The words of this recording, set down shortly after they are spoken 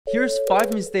Here's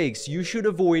 5 mistakes you should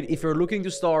avoid if you're looking to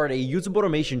start a YouTube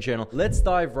automation channel. Let's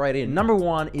dive right in. Number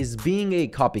 1 is being a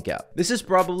copycat. This is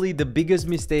probably the biggest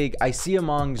mistake I see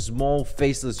among small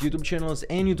faceless YouTube channels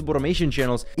and YouTube automation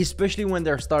channels, especially when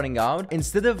they're starting out.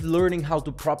 Instead of learning how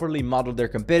to properly model their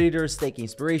competitors, take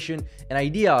inspiration and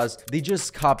ideas, they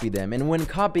just copy them. And when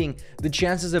copying, the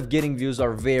chances of getting views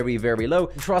are very, very low.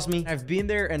 Trust me, I've been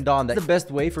there and done that. The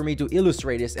best way for me to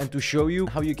illustrate this and to show you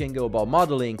how you can go about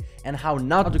modeling and how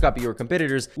not to copy your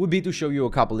competitors would be to show you a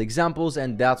couple examples,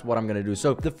 and that's what I'm gonna do.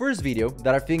 So the first video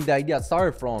that I think the idea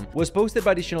started from was posted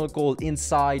by this channel called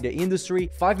Inside the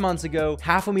Industry 5 months ago,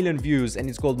 500,000 views, and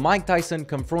it's called Mike Tyson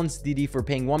confronts Diddy for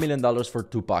paying $1 million for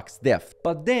Tupac's death.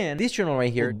 But then this channel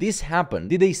right here, this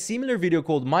happened, did a similar video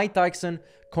called Mike Tyson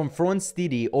confronts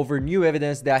Diddy over new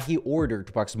evidence that he ordered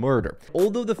Tupac's murder.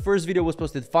 Although the first video was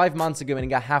posted 5 months ago and it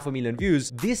got 500,000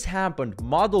 views, this happened,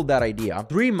 modeled that idea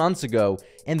 3 months ago,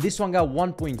 and this one got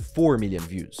 1.4 million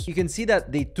views. You can see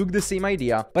that they took the same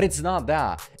idea, but it's not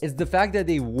that. It's the fact that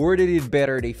they worded it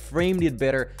better, they framed it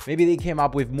better, maybe they came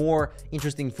up with more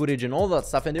interesting footage and all that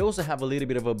stuff, and they also have a little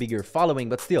bit of a bigger following,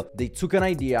 but still, they took an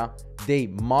idea, they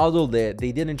modeled it,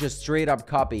 they didn't just straight up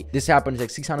copy. This happened like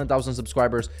 600,000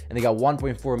 subscribers and they got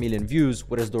 1.4 million views,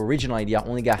 whereas the original idea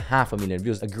only got 500,000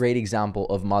 views. A great example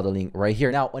of modeling right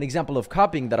here. Now, an example of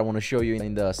copying that I want to show you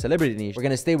in the celebrity niche, we're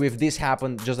gonna stay with this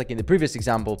happened just like in the previous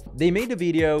example. They made a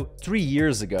video 3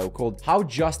 years ago called How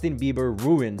Justin Bieber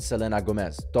Ruined Selena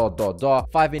Gomez.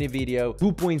 5-minute video,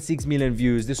 2.6 million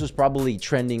views. This was probably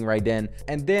trending right then.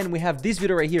 And then we have this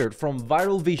video right here from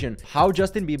Viral Vision, How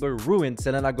Justin Bieber Ruined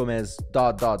Selena Gomez.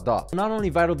 Not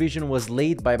only Viral Vision was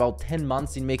late by about 10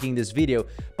 months in making this video,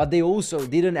 but they also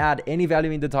didn't add any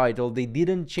value in the title. They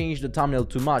didn't change the thumbnail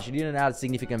too much. They didn't add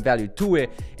significant value to it,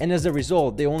 and as a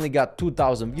result they only got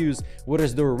 2,000 views,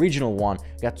 whereas the original one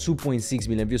got 2.6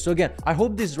 million views. So again, I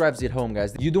hope this drives it home,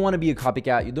 guys. You don't want to be a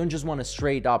copycat. You don't just want to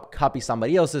straight up copy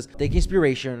somebody else's. Take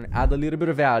inspiration, add a little bit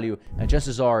of value, and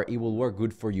chances are it will work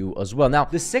good for you as well. Now,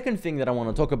 the second thing that I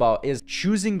want to talk about is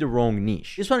choosing the wrong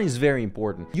niche. This one is very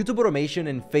important. YouTube automation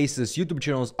and faceless YouTube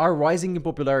channels are rising in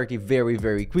popularity very,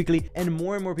 very quickly, and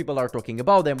more people are talking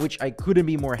about them, which I couldn't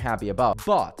be more happy about.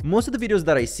 But most of the videos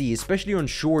that I see, especially on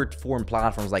short form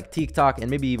platforms like TikTok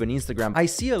and maybe even Instagram, I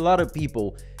see a lot of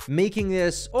people making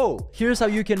this, oh, here's how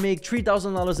you can make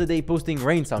 $3,000 a day posting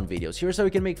rain sound videos. Here's how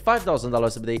you can make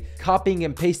 $5,000 a day copying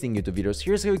and pasting YouTube videos.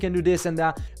 Here's how you can do this and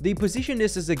that. They position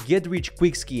this as a get rich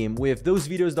quick scheme with those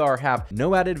videos that have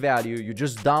no added value. You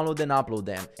just download and upload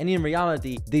them, and in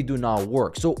reality they do not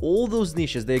work. So all those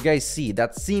niches that you guys see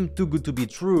that seem too good to be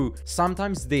true,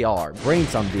 sometimes they are. Rain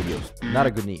sound videos, not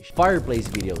a good niche. Fireplace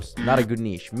videos, not a good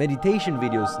niche. Meditation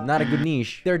videos, not a good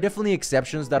niche. There are definitely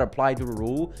exceptions that apply to the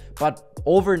rule, but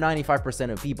over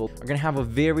 95% of people are gonna have a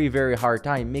very, very hard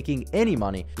time making any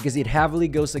money because it heavily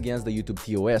goes against the YouTube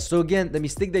TOS. So again, the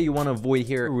mistake that you want to avoid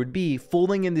here would be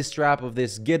falling in this trap of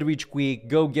this get rich quick,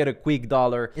 go get a quick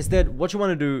dollar. Instead, what you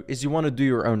want to do is you want to do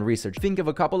your own research. Think of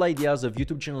a couple ideas of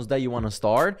YouTube channels that you want to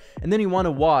start, and then you want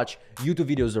to watch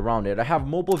YouTube videos around it. I have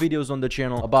multiple videos on the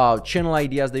channel about channel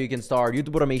ideas that you can start,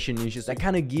 YouTube automation niches. I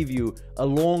kind of give you a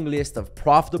long list of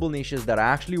profitable niches that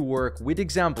actually work with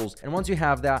examples, and once you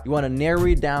have that, you want to narrow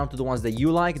it down to the ones that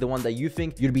you like, the one that you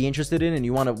think you'd be interested in and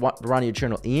you want to run your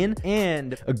channel in.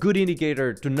 And a good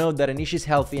indicator to know that a niche is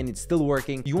healthy and it's still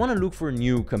working, you want to look for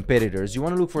new competitors. You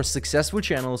want to look for successful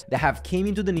channels that have came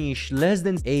into the niche less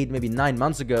than 8, maybe 9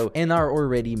 months ago and are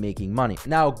already making money.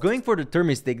 Now, going for the third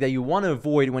mistake that you want to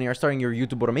avoid when you're starting your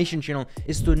YouTube automation channel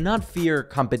is to not fear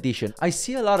competition. I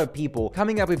see a lot of people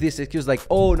coming up with this excuse like,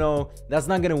 oh no, that's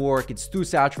not gonna work, it's too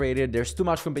saturated, there's too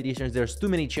much competition, there's too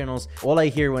many channels. All I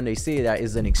hear when they say that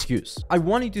is an excuse. I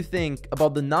want you to think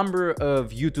about the number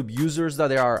of YouTube users that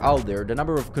there are out there, the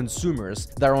number of consumers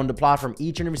that are on the platform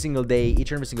each and every single day,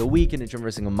 each and every single week, and each and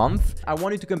every single month. I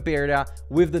want you to compare that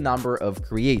with the number of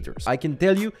creators. I can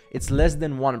tell you it's less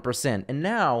than 1%. And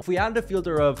now, if we add the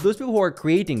filter of those people who are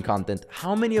creating content,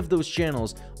 how many of those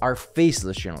channels are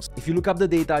faceless channels? If you look up the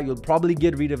data, you'll probably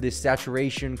get rid of this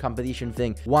saturation competition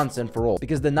thing once and for all,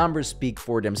 because the numbers speak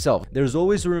for themselves. There's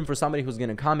always room for somebody who's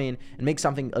gonna come in and make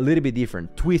something a little bit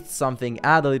different, twist something,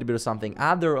 add a little bit of something,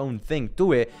 add their own thing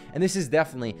to it, and this is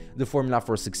definitely the formula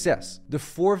for success. The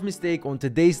fourth mistake on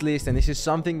today's list, and this is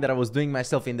something that I was doing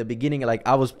myself in the beginning, like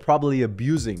I was probably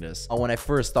abusing this when I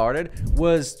first started,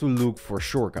 was to look for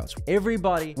shortcuts.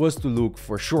 Everybody was to look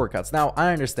for shortcuts. Now,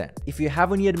 I understand if you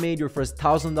haven't yet made your first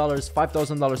 $1,000, $5,000,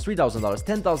 $3,000,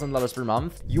 $10,000 $1,000 per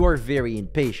month, you are very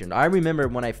impatient. I remember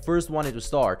when I first wanted to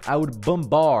start, I would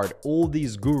bombard all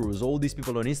these gurus, all these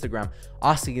people on Instagram,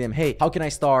 asking them, hey, how can I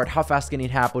start? How fast can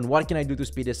it happen? What can I do to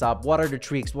speed this up? What are the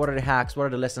tricks? What are the hacks? What are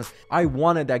the lessons? I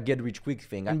wanted that get rich quick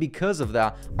thing. And because of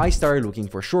that, I started looking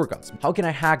for shortcuts. How can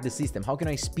I hack the system? How can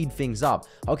I speed things up?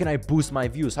 How can I boost my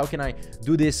views? How can I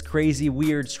do this crazy,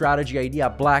 weird strategy idea,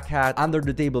 black hat, under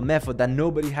the table method that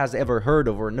nobody has ever heard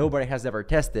of or nobody has ever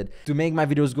tested to make my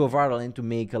videos go viral and to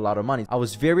make a lot of money? I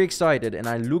was very excited and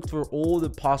I looked for all the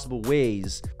possible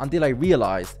ways until I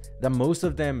realized that most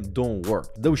of them don't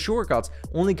work. Those shortcuts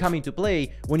only come into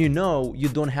play when you know you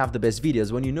don't have the best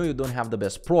videos, when you know you don't have the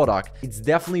best product. It's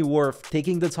definitely worth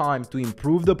taking the time to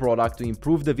improve the product, to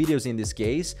improve the videos in this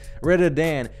case, rather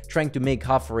than trying to make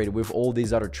half for it with all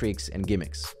these other tricks and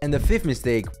gimmicks. And the fifth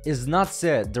mistake is not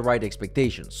set the right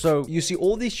expectations. So you see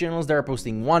all these channels that are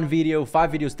posting 1 video,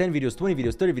 5 videos, 10 videos, 20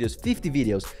 videos, 30 videos, 50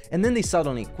 videos, and then they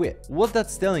suddenly quit. What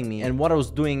that's telling me, and what I was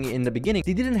doing in the beginning,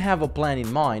 they didn't have a plan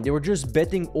in mind. They were just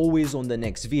betting always on the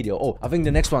next video. Oh, I think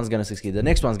the next one's gonna succeed, the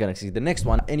next one's gonna succeed, the next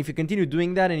one. And if you continue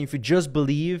doing that, and if you just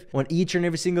believe on each and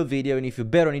every single video, and if you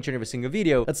bet on each and every single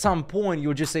video, at some point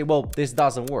you'll just say, well, this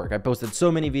doesn't work. I posted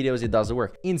so many videos, it doesn't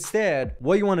work. Instead,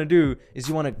 what you want to do is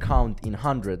you want to count in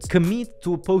hundreds. Commit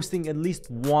to posting at least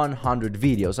 100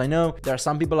 videos. I know there are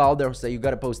some people out there who say you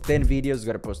gotta post 10 videos, you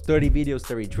gotta post 30 videos,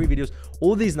 33 videos,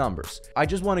 all these numbers. I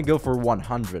just want to go for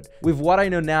 100. With what I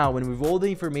know now, and with all the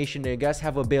information that you guys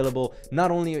have available,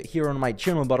 not only here on my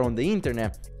channel, but on the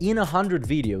internet, in 100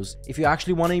 videos, if you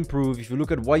actually want to improve, if you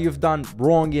look at what you've done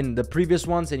wrong in the previous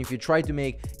ones, and if you try to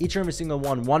make each and every single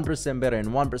one 1% better and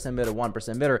 1% better,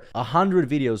 1% better, 100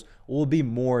 videos will be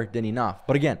more than enough.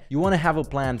 But again, you want to have a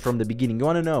plan from the beginning. You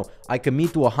want to know, I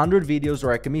commit to 100 videos,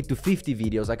 or I commit to 50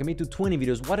 videos, I commit to 20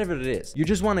 videos, whatever it is. You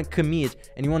just want to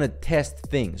commit and you want to test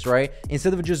things, right?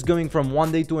 Instead of just going from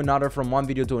one day to another, from one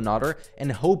video to another,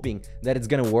 and hoping that it's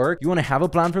gonna work, you want to have a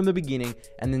plan from the beginning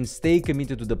and then stay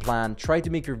committed to the plan. Try to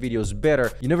make your videos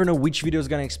better. You never know which video is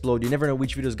gonna explode. You never know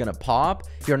which video is gonna pop.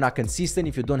 If you're not consistent,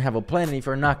 if you don't have a plan, and if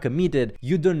you're not committed,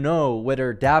 you don't know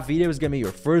whether that video is gonna be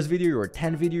your first video, your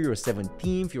 10th video, your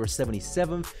 17th, your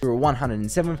 77th, your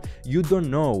 107th. You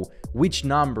don't know which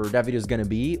number that video is gonna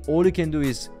be. All you can do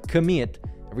is commit,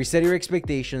 reset your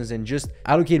expectations, and just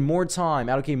allocate more time,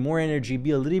 allocate more energy,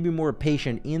 be a little bit more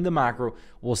patient in the macro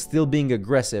while still being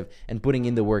aggressive and putting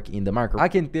in the work in the macro. I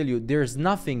can tell you there's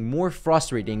nothing more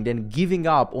frustrating than giving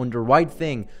up on the right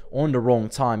thing on the wrong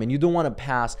time, and you don't want to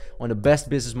pass on the best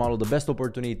business model, the best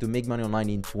opportunity to make money online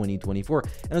in 2024.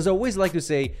 And as I always like to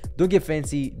say, don't get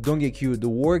fancy, don't get cute. The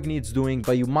work needs doing,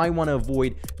 but you might want to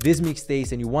avoid these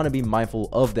mistakes and you want to be mindful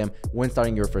of them when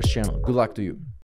starting your first channel. Good luck to you.